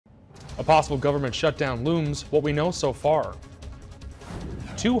A possible government shutdown looms, what we know so far.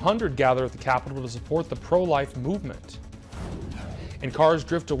 200 gather at the Capitol to support the pro-life movement. And cars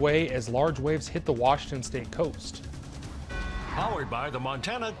drift away as large waves hit the Washington state coast. Powered by the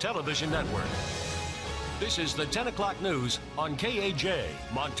Montana Television Network. This is the 10 o'clock news on KAJ,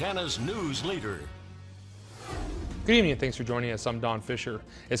 Montana's news leader. Good evening and thanks for joining us. I'm Don Fisher.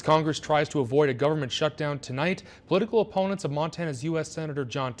 As Congress tries to avoid a government shutdown tonight, political opponents of Montana's U.S. Senator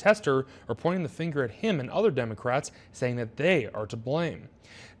Jon Tester are pointing the finger at him and other Democrats, saying that they are to blame.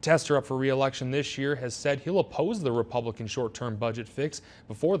 Tester, up for re-election this year, has said he'll oppose the Republican short-term budget fix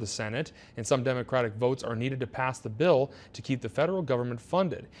before the Senate, and some Democratic votes are needed to pass the bill to keep the federal government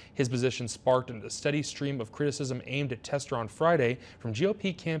funded. His position sparked a steady stream of criticism aimed at Tester on Friday from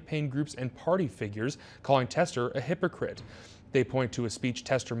GOP campaign groups and party figures, calling Tester a hypocrite. They point to a speech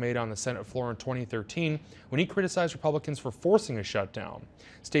Tester made on the Senate floor in 2013 when he criticized Republicans for forcing a shutdown.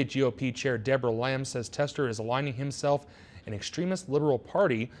 State GOP Chair Deborah Lamb says Tester is aligning himself an extremist liberal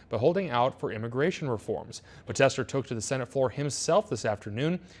party by holding out for immigration reforms. But Tester took to the Senate floor himself this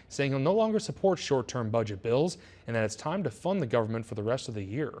afternoon, saying he'll no longer support short-term budget bills and that it's time to fund the government for the rest of the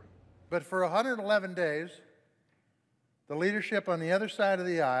year. But for 111 days, the leadership on the other side of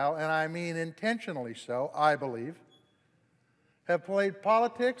the aisle, and I mean intentionally so, I believe, have played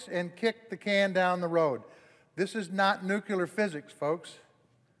politics and kicked the can down the road. This is not nuclear physics, folks.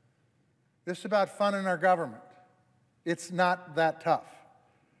 This is about funding our government. It's not that tough.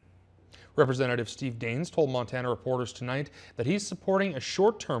 Representative Steve Daines told Montana reporters tonight that he's supporting a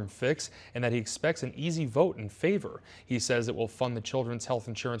short-term fix and that he expects an easy vote in favor. He says it will fund the children's health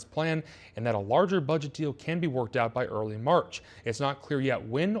insurance plan and that a larger budget deal can be worked out by early March. It's not clear yet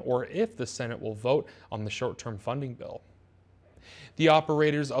when or if the Senate will vote on the short-term funding bill. The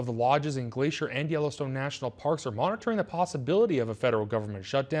operators of the lodges in Glacier and Yellowstone National Parks are monitoring the possibility of a federal government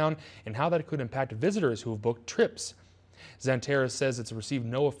shutdown and how that could impact visitors who have booked trips. Xanterra says it's received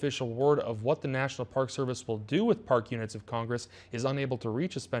no official word of what the National Park Service will do with park units if Congress is unable to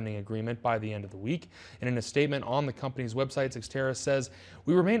reach a spending agreement by the end of the week. And in a statement on the company's website, Xanterra says,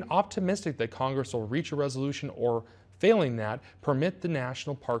 "We remain optimistic that Congress will reach a resolution or, failing that, permit the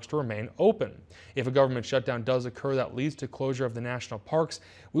national parks to remain open. If a government shutdown does occur that leads to closure of the national parks,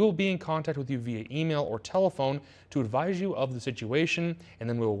 we will be in contact with you via email or telephone to advise you of the situation, and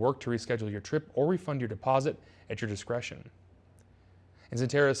then we will work to reschedule your trip or refund your deposit at your discretion." And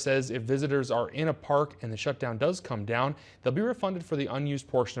Xanterra says if visitors are in a park and the shutdown does come down, they'll be refunded for the unused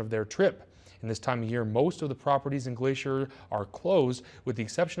portion of their trip. In this time of year, most of the properties in Glacier are closed, with the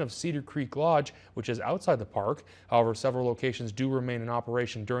exception of Cedar Creek Lodge, which is outside the park. However, several locations do remain in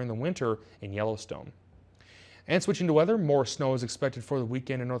operation during the winter in Yellowstone. And switching to weather, more snow is expected for the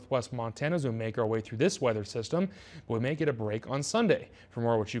weekend in northwest Montana as we make our way through this weather system, but we may get a break on Sunday. For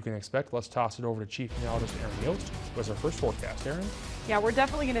more of what you can expect, let's toss it over to Chief Meteorologist Aaron Yost with our first forecast. Aaron? Yeah, we're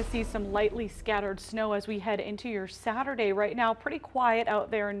definitely going to see some lightly scattered snow as we head into your Saturday. Right now, pretty quiet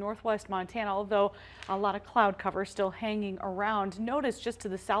out there in northwest Montana, although a lot of cloud cover still hanging around. Notice just to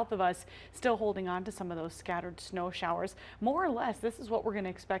the south of us, still holding on to some of those scattered snow showers. More or less, this is what we're going to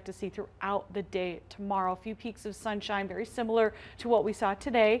expect to see throughout the day tomorrow. A few peaks of sunshine, very similar to what we saw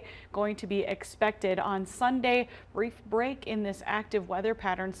today, going to be expected on Sunday. Brief break in this active weather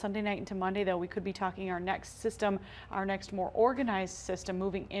pattern. Sunday night into Monday, though, we could be talking our next system, our next more organized system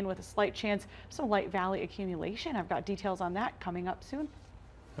moving in with a slight chance of some light valley accumulation. I've got details on that coming up soon.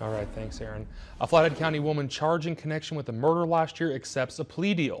 All right, thanks, Aaron. A Flathead County woman charged in connection with a murder last year accepts a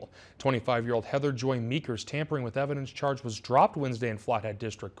plea deal. 25-year-old Heather Joy Meeker's tampering with evidence charge was dropped Wednesday in Flathead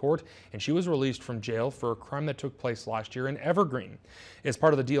District Court, and she was released from jail for a crime that took place last year in Evergreen. As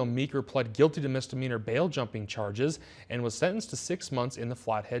part of the deal, Meeker pled guilty to misdemeanor bail jumping charges and was sentenced to 6 months in the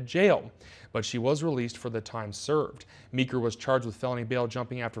Flathead jail. But she was released for the time served. Meeker was charged with felony bail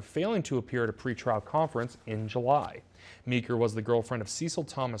jumping after failing to appear at a pretrial conference in July. Meeker was the girlfriend of Cecil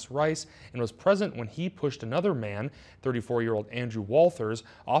Thomas Rice and was present when he pushed another man, 34-year-old Andrew Walthers,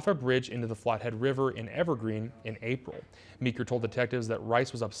 off a bridge into the Flathead River in Evergreen in April. Meeker told detectives that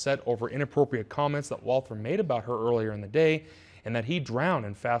Rice was upset over inappropriate comments that Walther made about her earlier in the day, and that he drowned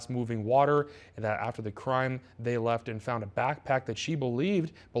in fast-moving water, and that after the crime they left and found a backpack that she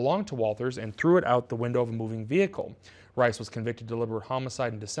believed belonged to Walthers and threw it out the window of a moving vehicle. Rice was convicted of deliberate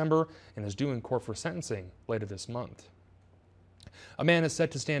homicide in December and is due in court for sentencing later this month. A man is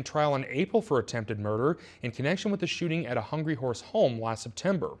set to stand trial in April for attempted murder in connection with the shooting at a Hungry Horse home last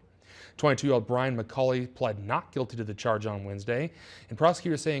September. 22-year-old Brian McCauley pled not guilty to the charge on Wednesday, and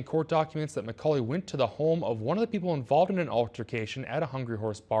prosecutors say in court documents that McCauley went to the home of one of the people involved in an altercation at a Hungry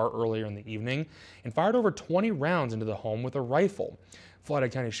Horse bar earlier in the evening and fired over 20 rounds into the home with a rifle.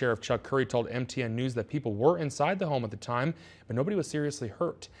 Flathead County Sheriff Chuck Curry told MTN News that people were inside the home at the time, but nobody was seriously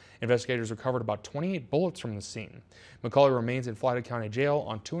hurt. Investigators recovered about 28 bullets from the scene. McCauley remains in Flathead County Jail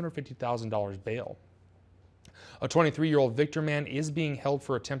on $250,000 bail. A 23-year-old Victor man is being held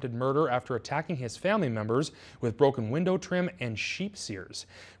for attempted murder after attacking his family members with broken window trim and sheep shears.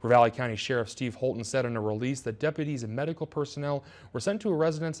 Ravalli County Sheriff Steve Holton said in a release that deputies and medical personnel were sent to a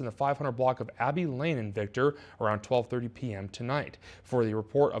residence in the 500 block of Abbey Lane in Victor around 12:30 p.m. tonight for the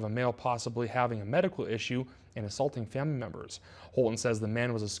report of a male possibly having a medical issue and assaulting family members. Holton says the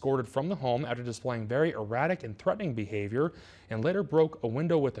man was escorted from the home after displaying very erratic and threatening behavior and later broke a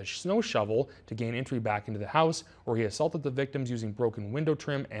window with a snow shovel to gain entry back into the house, where he assaulted the victims using broken window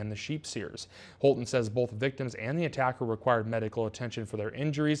trim and the sheep shears. Holton says both victims and the attacker required medical attention for their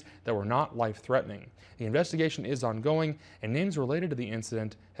injuries that were not life-threatening. The investigation is ongoing, and names related to the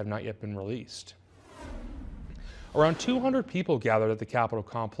incident have not yet been released. Around 200 people gathered at the Capitol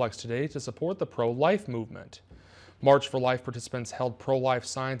complex today to support the pro-life movement. March for Life participants held pro-life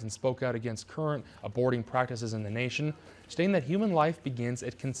signs and spoke out against current aborting practices in the nation, stating that human life begins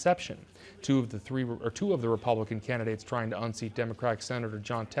at conception. Two of the Republican candidates trying to unseat Democratic Senator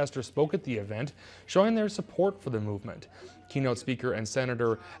John Tester spoke at the event, showing their support for the movement. Keynote speaker and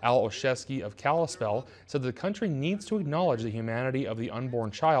Senator Al Olszewski of Kalispell said the country needs to acknowledge the humanity of the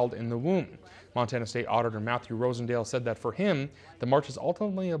unborn child in the womb. Montana State Auditor Matthew Rosendale said that for him, the march is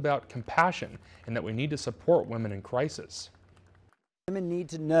ultimately about compassion and that we need to support women in crisis. Women need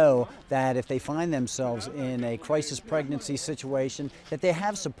to know that if they find themselves in a crisis pregnancy situation, that they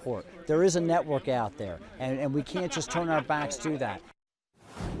have support. There is a network out there, and we can't just turn our backs to that.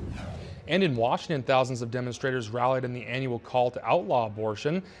 And in Washington, thousands of demonstrators rallied in the annual call to outlaw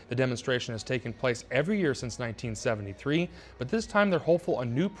abortion. The demonstration has taken place every year since 1973, but this time they're hopeful a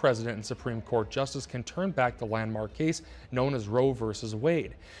new president and Supreme Court justice can turn back the landmark case known as Roe versus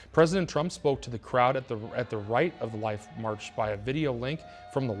Wade. President Trump spoke to the crowd at the Right of Life March by a video link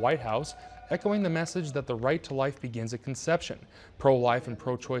from the White House, echoing the message that the right to life begins at conception. Pro-life and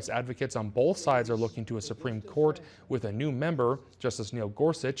pro-choice advocates on both sides are looking to a Supreme Court with a new member, Justice Neil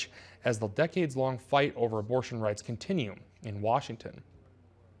Gorsuch, as the decades-long fight over abortion rights continue in Washington.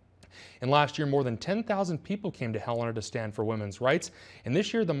 And last year, more than 10,000 people came to Helena to stand for women's rights, and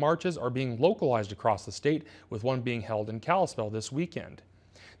this year the marches are being localized across the state, with one being held in Kalispell this weekend.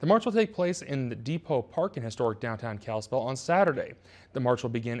 The march will take place in the Depot Park in historic downtown Kalispell on Saturday. The march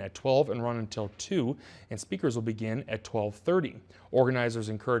will begin at 12 and run until 2, and speakers will begin at 12:30. Organizers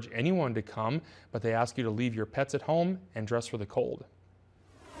encourage anyone to come, but they ask you to leave your pets at home and dress for the cold.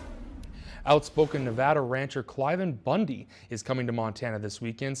 Outspoken Nevada rancher Cliven Bundy is coming to Montana this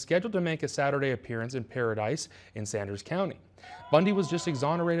weekend, scheduled to make a Saturday appearance in Paradise in Sanders County. Bundy was just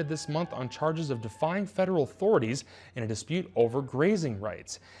exonerated this month on charges of defying federal authorities in a dispute over grazing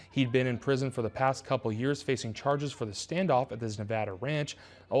rights. He'd been in prison for the past couple years, facing charges for the standoff at his Nevada ranch,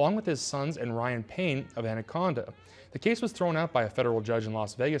 along with his sons and Ryan Payne of Anaconda. The case was thrown out by a federal judge in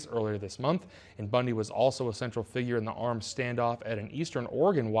Las Vegas earlier this month, and Bundy was also a central figure in the armed standoff at an Eastern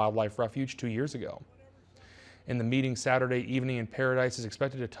Oregon wildlife refuge 2 years ago. And the meeting Saturday evening in Paradise is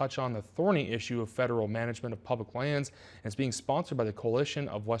expected to touch on the thorny issue of federal management of public lands, and it's being sponsored by the Coalition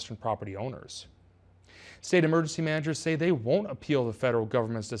of Western Property Owners. State emergency managers say they won't appeal the federal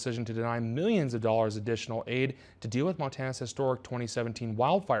government's decision to deny millions of dollars additional aid to deal with Montana's historic 2017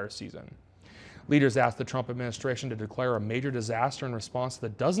 wildfire season. Leaders asked the Trump administration to declare a major disaster in response to the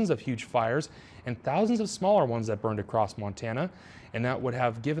dozens of huge fires and thousands of smaller ones that burned across Montana, and that would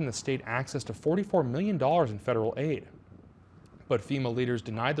have given the state access to $44 million in federal aid. But FEMA leaders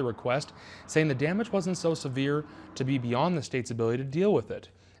denied the request, saying the damage wasn't so severe to be beyond the state's ability to deal with it.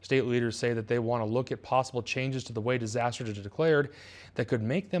 State leaders say that they want to look at possible changes to the way disasters are declared that could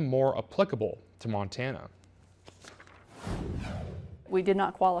make them more applicable to Montana. We did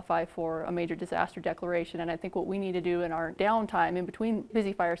not qualify for a major disaster declaration, and I think what we need to do in our downtime in between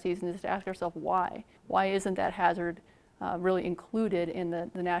busy fire seasons is to ask ourselves why. Why isn't that hazard really included in the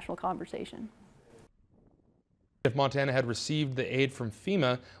national conversation? If Montana had received the aid from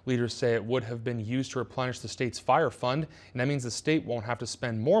FEMA, leaders say it would have been used to replenish the state's fire fund, and that means the state won't have to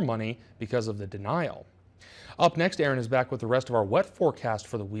spend more money because of the denial. Up next, Aaron is back with the rest of our wet forecast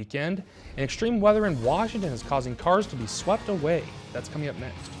for the weekend. And extreme weather in Washington is causing cars to be swept away. That's coming up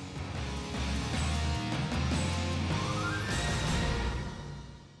next.